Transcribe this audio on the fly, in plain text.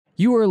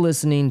You are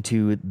listening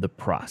to The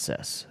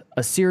Process,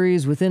 a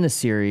series within a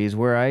series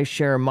where I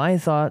share my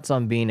thoughts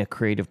on being a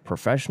creative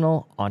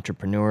professional,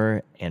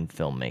 entrepreneur, and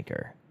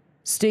filmmaker.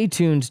 Stay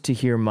tuned to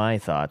hear my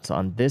thoughts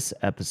on this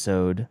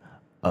episode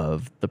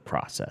of The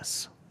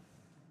Process.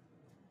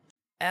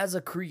 As a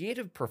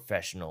creative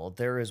professional,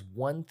 there is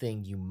one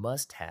thing you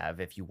must have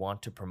if you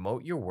want to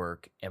promote your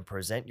work and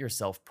present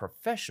yourself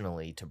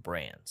professionally to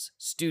brands,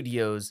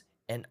 studios,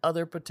 and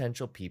other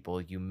potential people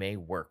you may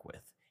work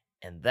with,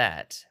 and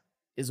that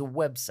is a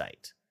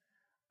website.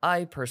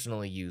 I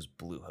personally use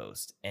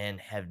Bluehost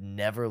and have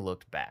never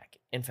looked back.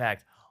 In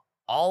fact,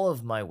 all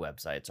of my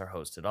websites are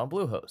hosted on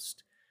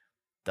Bluehost.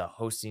 The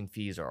hosting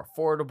fees are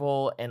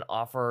affordable and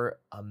offer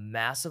a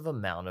massive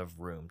amount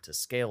of room to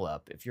scale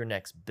up if your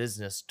next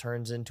business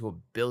turns into a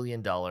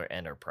billion-dollar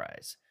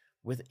enterprise.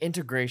 With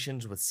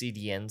integrations with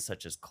CDNs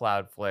such as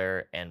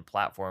Cloudflare and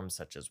platforms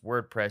such as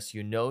WordPress,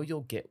 you know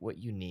you'll get what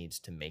you need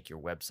to make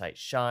your website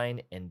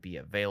shine and be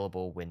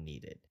available when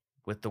needed.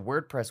 With the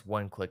WordPress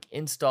one-click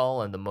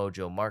install and the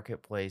Mojo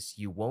Marketplace,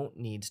 you won't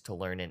need to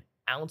learn an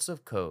ounce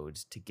of code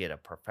to get a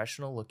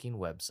professional-looking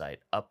website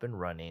up and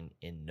running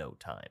in no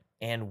time.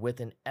 And with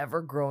an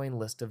ever-growing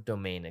list of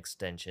domain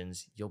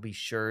extensions, you'll be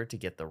sure to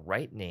get the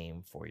right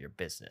name for your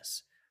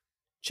business.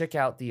 Check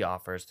out the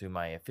offers through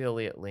my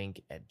affiliate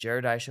link at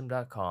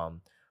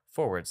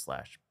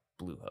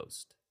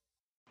jaredisham.com/Bluehost.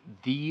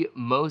 The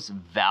most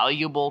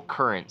valuable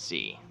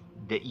currency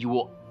that you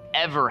will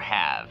ever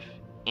have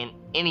in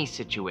any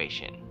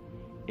situation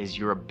is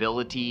your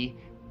ability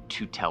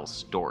to tell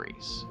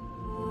stories.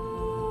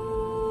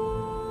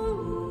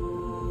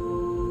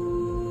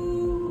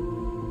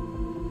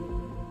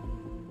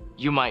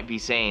 You might be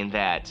saying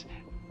that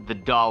the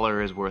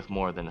dollar is worth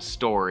more than a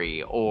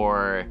story,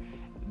 or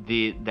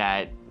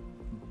that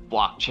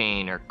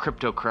blockchain or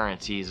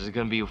cryptocurrencies is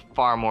going to be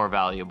far more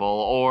valuable,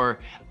 or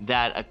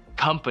that a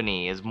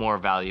company is more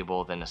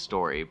valuable than a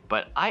story.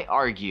 But I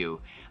argue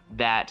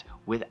that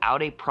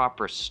without a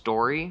proper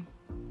story,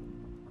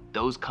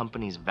 those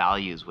companies'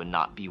 values would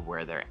not be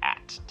where they're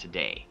at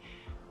today.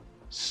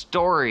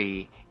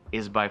 Story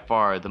is by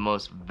far the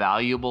most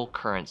valuable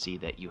currency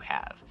that you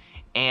have.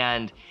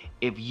 And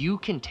if you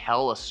can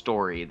tell a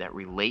story that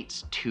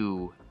relates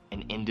to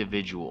an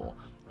individual,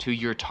 to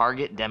your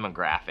target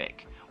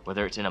demographic,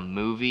 whether it's in a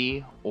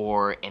movie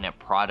or in a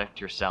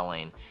product you're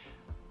selling,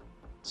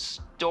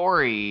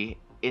 story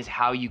is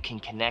how you can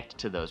connect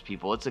to those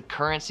people. It's a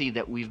currency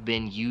that we've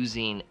been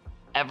using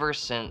ever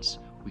since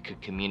we could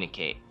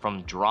communicate.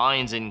 From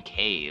drawings in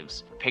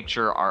caves,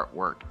 picture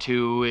artwork,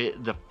 to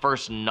the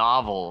first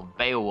novel,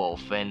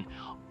 Beowulf, and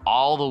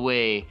all the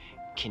way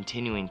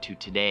continuing to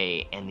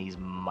today, and these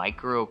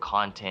micro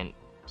content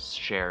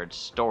shared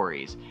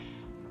stories.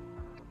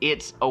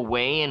 It's a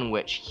way in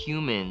which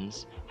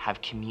humans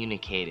have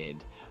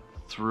communicated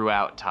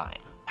throughout time.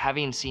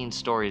 Having seen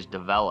stories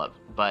develop,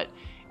 but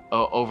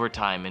over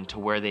time and to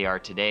where they are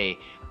today,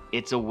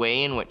 it's a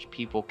way in which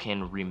people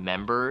can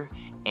remember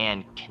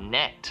and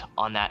connect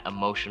on that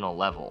emotional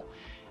level.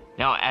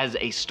 Now, as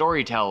a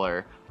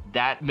storyteller,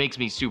 that makes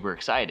me super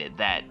excited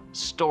that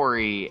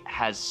story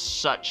has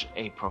such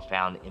a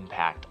profound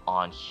impact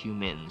on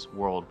humans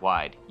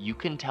worldwide. You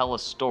can tell a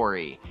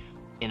story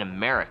in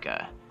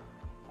America,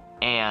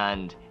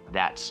 and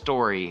that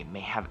story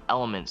may have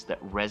elements that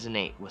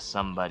resonate with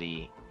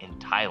somebody in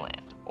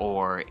Thailand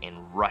or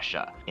in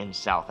Russia, in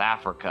South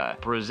Africa,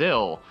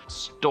 Brazil.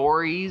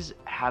 Stories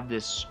have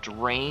this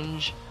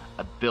strange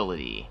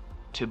ability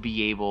to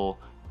be able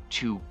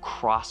to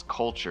cross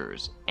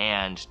cultures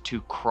and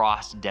to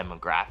cross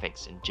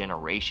demographics and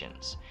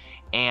generations.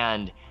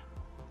 And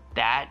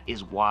that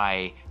is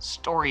why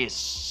story is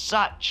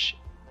such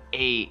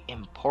a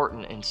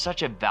important and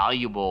such a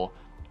valuable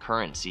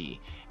currency.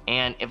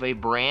 And if a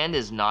brand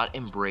is not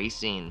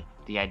embracing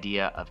the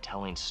idea of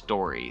telling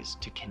stories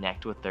to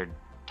connect with their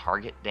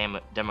target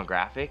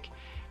demographic,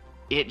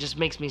 it just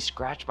makes me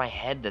scratch my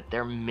head that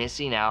they're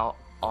missing out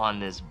on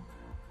this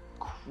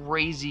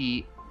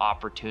crazy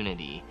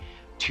opportunity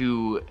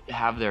to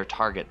have their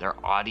target,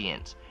 their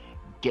audience,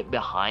 get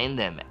behind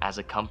them as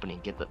a company,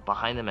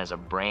 behind them as a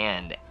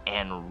brand,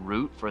 and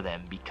root for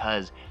them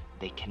because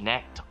they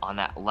connect on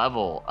that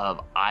level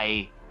of,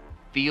 I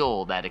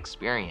feel that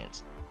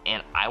experience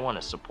and I want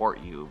to support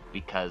you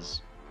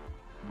because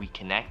we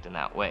connect in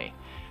that way.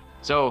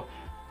 So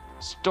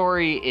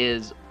story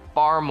is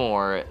far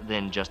more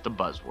than just a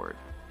buzzword.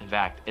 In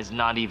fact, it's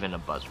not even a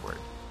buzzword.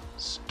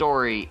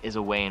 Story is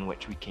a way in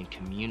which we can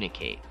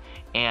communicate.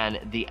 And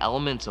the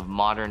elements of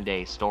modern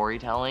day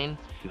storytelling,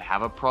 you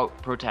have a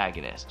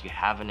protagonist, you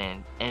have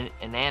an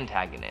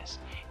antagonist,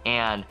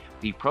 and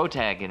the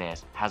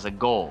protagonist has a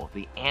goal.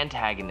 The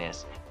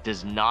antagonist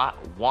does not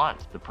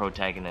want the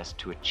protagonist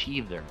to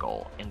achieve their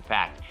goal. In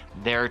fact,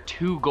 their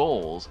two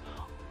goals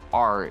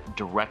are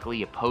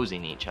directly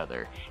opposing each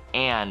other.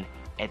 And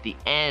at the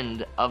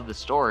end of the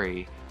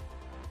story,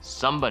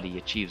 somebody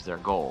achieves their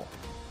goal,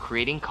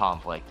 creating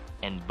conflict,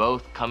 and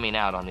both coming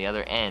out on the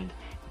other end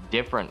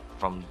different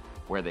from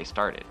where they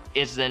started.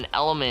 It's an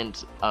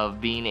element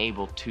of being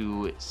able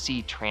to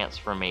see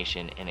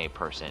transformation in a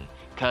person,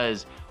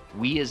 because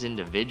we as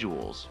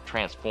individuals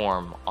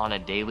transform on a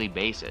daily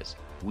basis.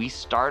 We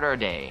start our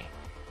day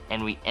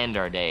and we end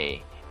our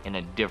day in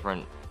a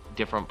different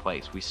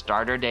place. We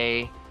start our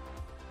day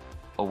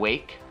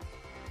awake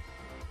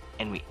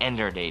and we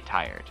end our day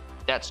tired.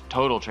 That's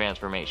total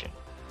transformation,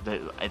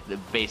 the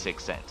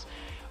basic sense.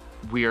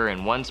 We are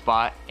in one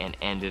spot and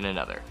end in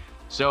another.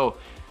 So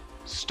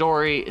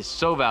story is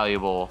so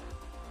valuable,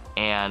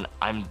 and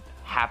I'm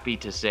happy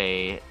to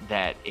say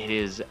that it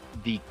is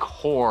the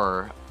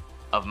core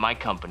of my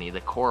company,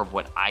 the core of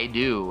what I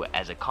do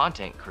as a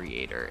content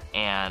creator,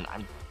 and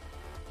I'm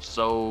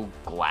so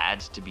glad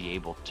to be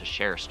able to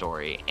share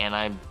story. And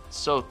I'm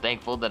so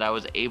thankful that I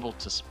was able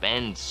to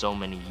spend so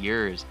many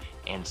years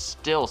and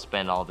still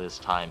spend all this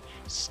time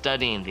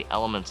studying the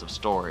elements of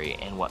story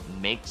and what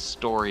makes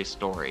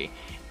story.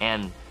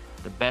 And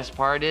the best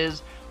part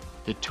is,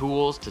 the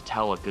tools to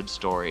tell a good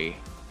story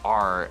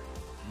are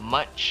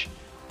much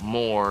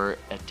more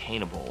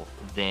attainable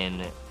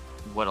than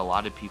what a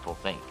lot of people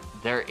think.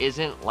 There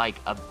isn't like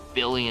a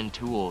billion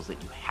tools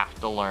that you have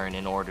to learn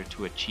in order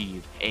to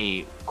achieve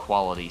a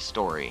quality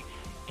story.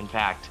 In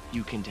fact,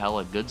 you can tell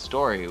a good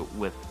story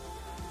with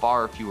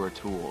far fewer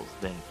tools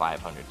than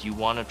 500. Do you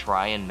want to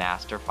try and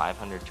master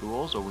 500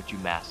 tools, or would you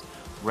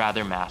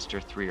rather master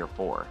 3 or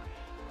 4?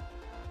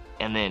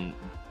 And then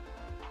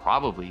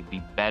probably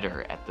be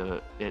better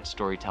at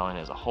storytelling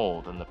as a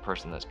whole than the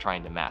person that's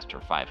trying to master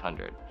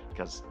 500.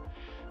 Because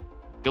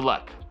good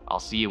luck. I'll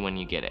see you when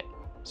you get it.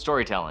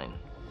 Storytelling,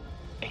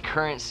 a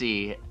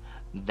currency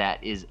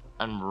that is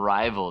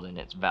unrivaled in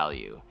its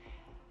value.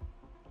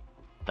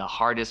 The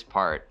hardest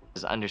part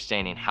is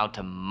understanding how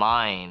to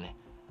mine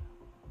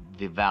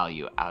the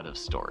value out of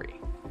story.